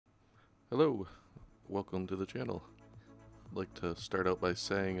Hello, welcome to the channel. I'd like to start out by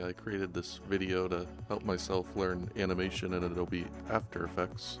saying I created this video to help myself learn animation in Adobe After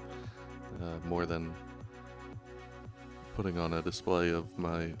Effects more than putting on a display of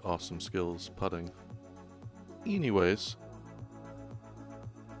my awesome skills putting. Anyways,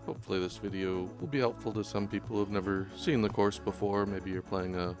 hopefully this video will be helpful to some people who've never seen the course before. Maybe you're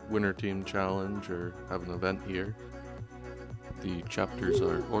playing a winter team challenge or have an event here. The chapters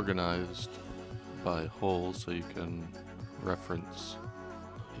are organized by hole so you can reference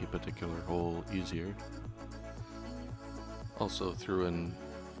a particular hole easier. Also threw in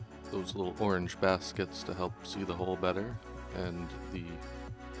those little orange baskets to help see the hole better, and the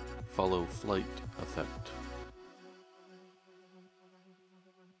follow flight effect.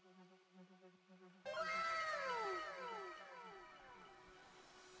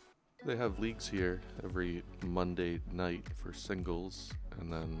 They have leagues here every Monday night for singles,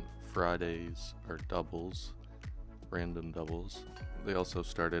 and then Fridays are doubles, random doubles. They also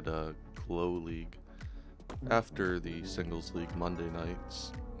started a glow league after the singles league Monday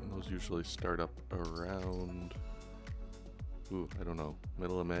nights, and those usually start up around, I don't know,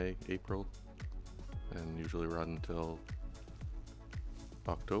 middle of May, April, and usually run until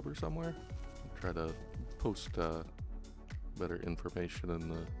October somewhere. I'll try to post better information in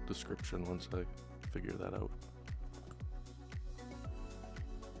the description once I figure that out.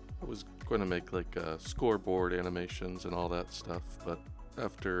 I was going to make like scoreboard animations and all that stuff, but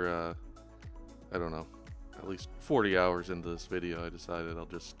after, I don't know, at least 40 hours into this video, I decided I'll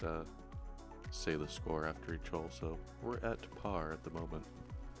just say the score after each hole, so we're at par at the moment.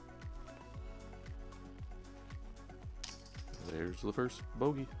 There's the first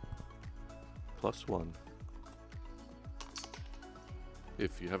bogey. +1.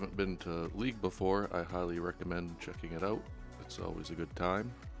 If you haven't been to League before, I highly recommend checking it out. It's always a good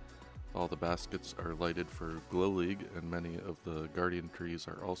time. All the baskets are lighted for Glow League, and many of the guardian trees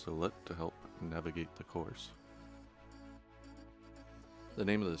are also lit to help navigate the course. The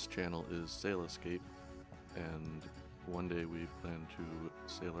name of this channel is Sail Escape, and one day we plan to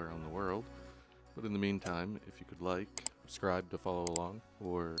sail around the world. But in the meantime, if you could like, subscribe to follow along,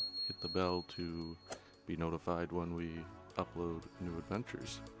 or hit the bell to be notified when we upload new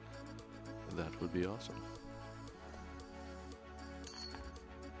adventures, that would be awesome.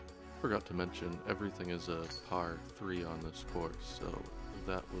 Forgot to mention, everything is a par 3 on this course, so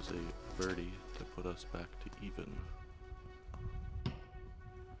that was a birdie to put us back to even.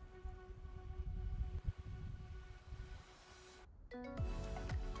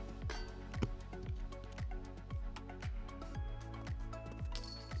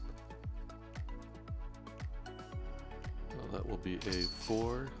 That will be a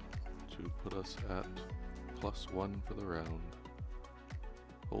 4 to put us at +1 for the round.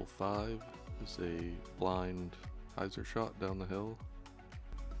 Hole 5 is a blind hyzer shot down the hill.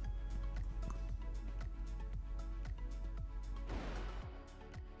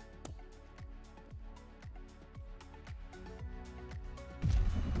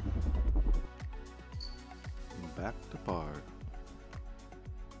 And back to par.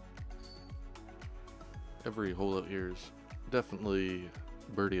 Every hole out here is definitely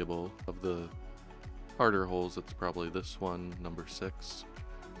birdieable. Of the harder holes, it's probably this one, number 6,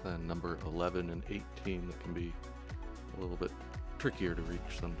 then number 11 and 18 that can be a little bit trickier to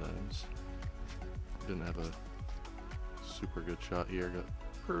reach sometimes. Didn't have a super good shot here, got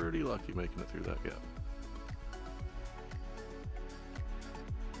pretty lucky making it through that gap.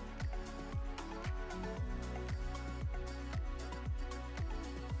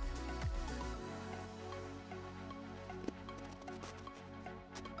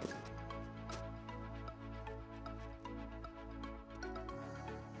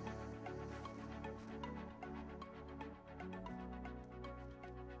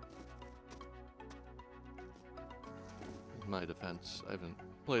 In my defense, I haven't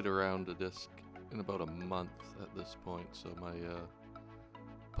played around a disc in about a month at this point, so my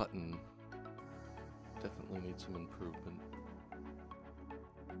putting definitely needs some improvement.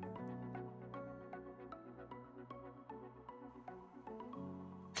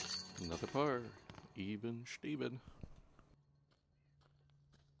 Another par, even Steven.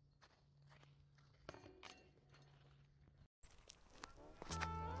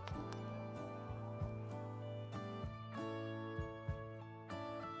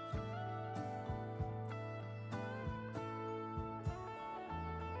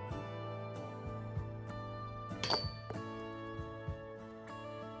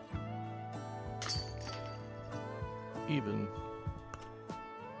 Even.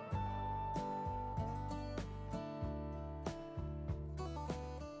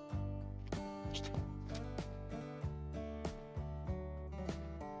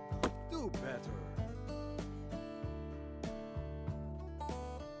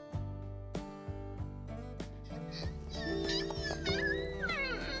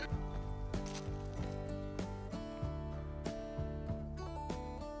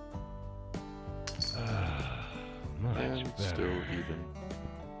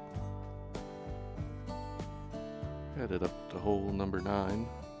 headed up to hole number 9.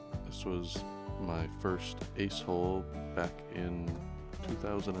 This was my first ace hole back in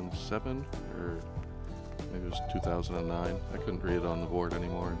 2007, or maybe it was 2009. I couldn't read it on the board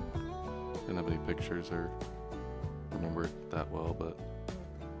anymore. Didn't have any pictures or remember it that well, but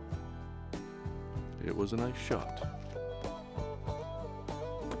it was a nice shot.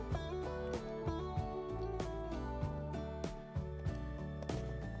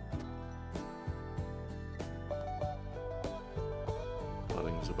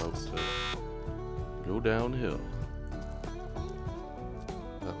 Putting's about to go downhill.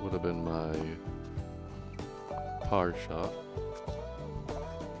 That would have been my par shot.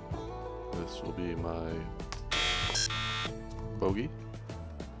 This will be my bogey.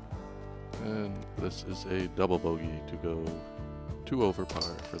 And this is a double bogey to go 2 over par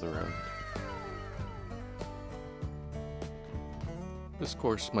for the round. This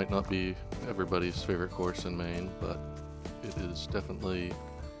course might not be everybody's favorite course in Maine, but it is definitely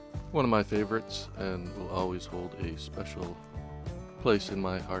one of my favorites and will always hold a special place in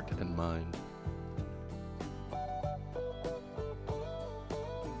my heart and mind.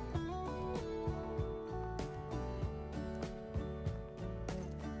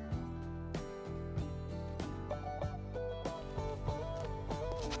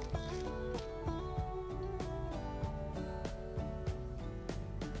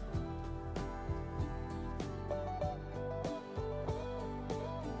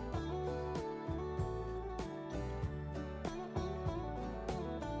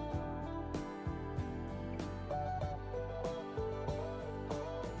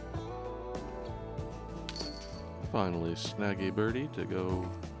 Finally snag a birdie to go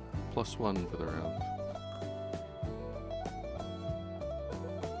 +1 for the round.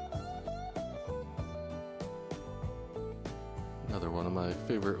 Another one of my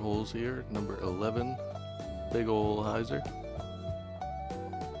favorite holes here, number 11, big ol' hyzer.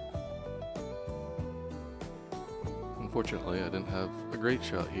 Unfortunately, I didn't have a great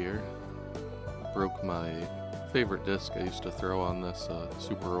shot here. Broke my favorite disc I used to throw on this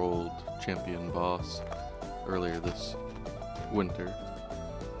super old Champion Boss earlier this winter.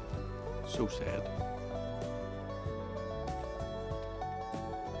 So sad.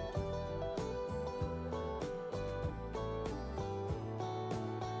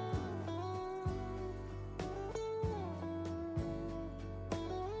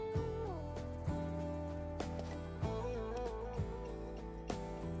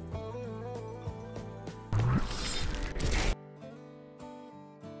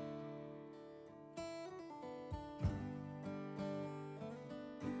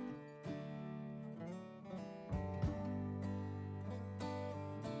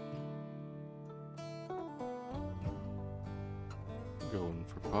 Going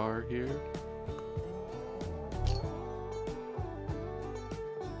for par here.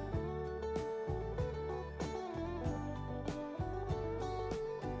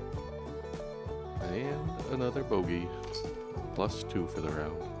 And another bogey, +2 for the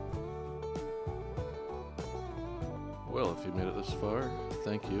round. Well, if you made it this far,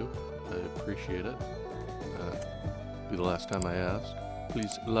 thank you. I appreciate it. Be the last time I ask.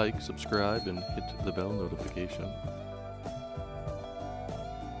 Please like, subscribe, and hit the bell notification.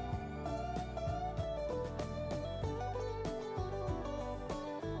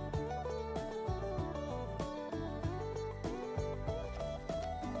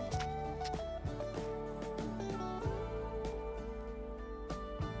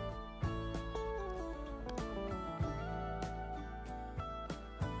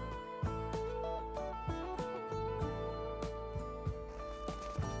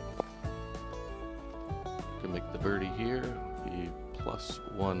 Can make the birdie here, be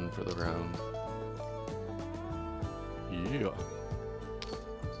 +1 for the round. Yeah.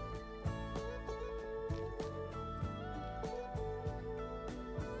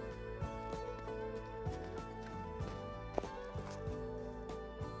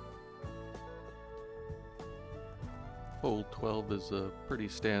 Hole 12 is a pretty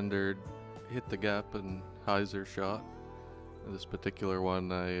standard hit the gap and hyzer shot. This particular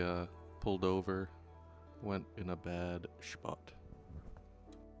one I pulled over, went in a bad spot.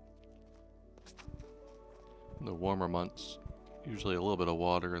 In the warmer months, usually a little bit of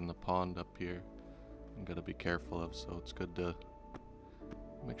water in the pond up here. I'm gotta be careful of, so it's good to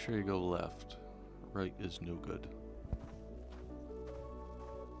make sure you go left. Right is no good.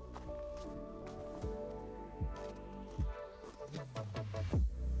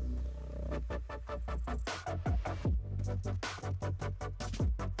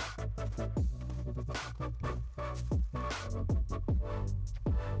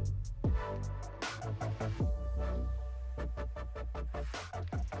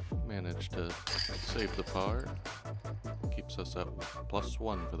 managed to save the par. Keeps us at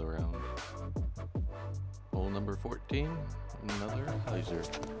 +1 for the round. Hole number 14, another hyzer.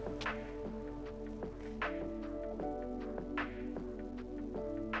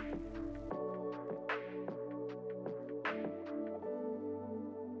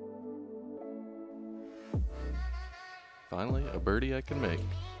 Finally, a birdie I can make.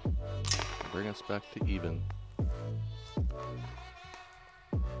 Bring us back to even.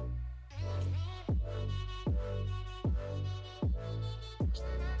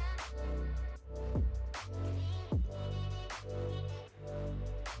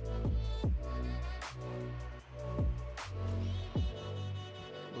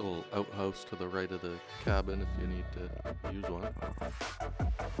 Little outhouse to the right of the cabin if you need to use one.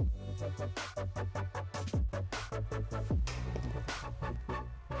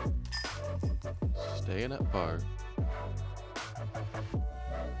 Staying at par.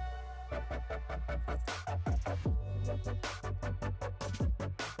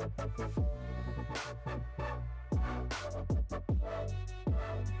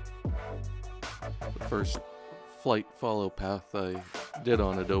 The first flight follow path I did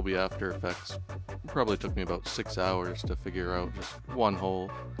on Adobe After Effects probably took me about 6 hours to figure out just one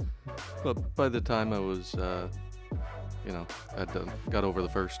hole. But by the time I was, got over the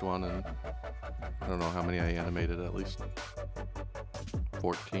first one, and I don't know how many I animated, at least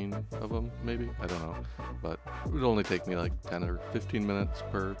 14 of them, maybe? I don't know. But it would only take me like 10 or 15 minutes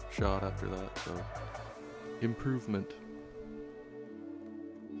per shot after that, so improvement.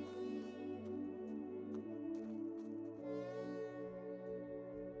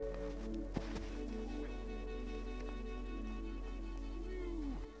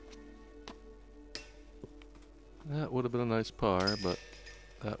 That would have been a nice par, but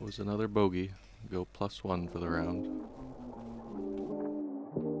that was another bogey. Go +1 for the round.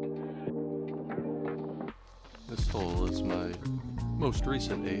 This hole is my most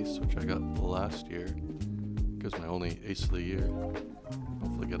recent ace, which I got last year. Because my only ace of the year.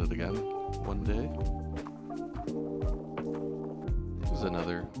 Hopefully get it again one day. This is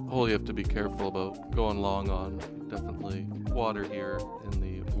another hole you have to be careful about going long on. Definitely water here in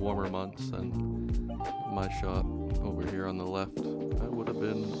the warmer months, and my shot over here on the left, I would have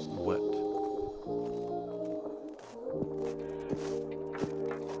been wet.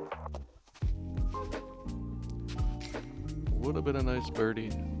 Would have been a nice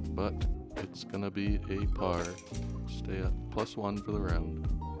birdie, but it's gonna be a par. Stay at +1 for the round.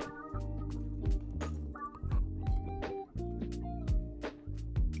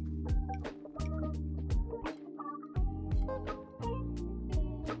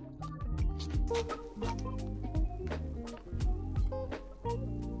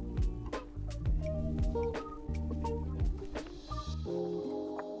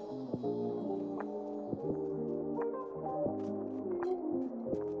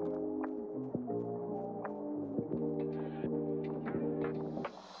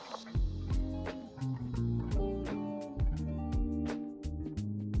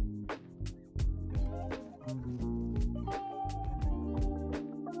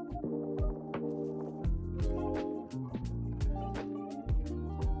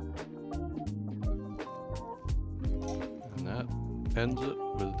 Ends it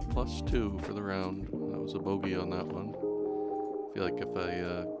with +2 for the round. That was a bogey on that one. I feel like if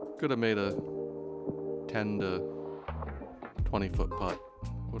I could have made a 10 to 20 foot putt,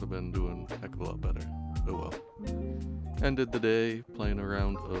 would have been doing a heck of a lot better. Oh well. Ended the day playing a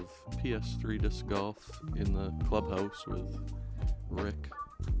round of PS3 disc golf in the clubhouse with Rick,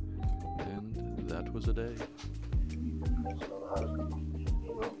 and that was a day.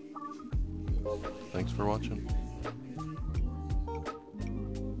 Thanks for watching.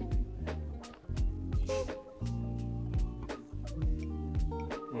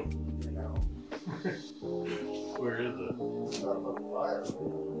 Where is it? It's not on fire. Is it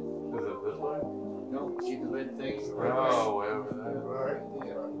this way? No, see the red thing? Oh, way over there. Right,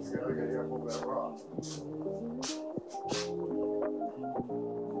 yeah. You gotta get up over that rock.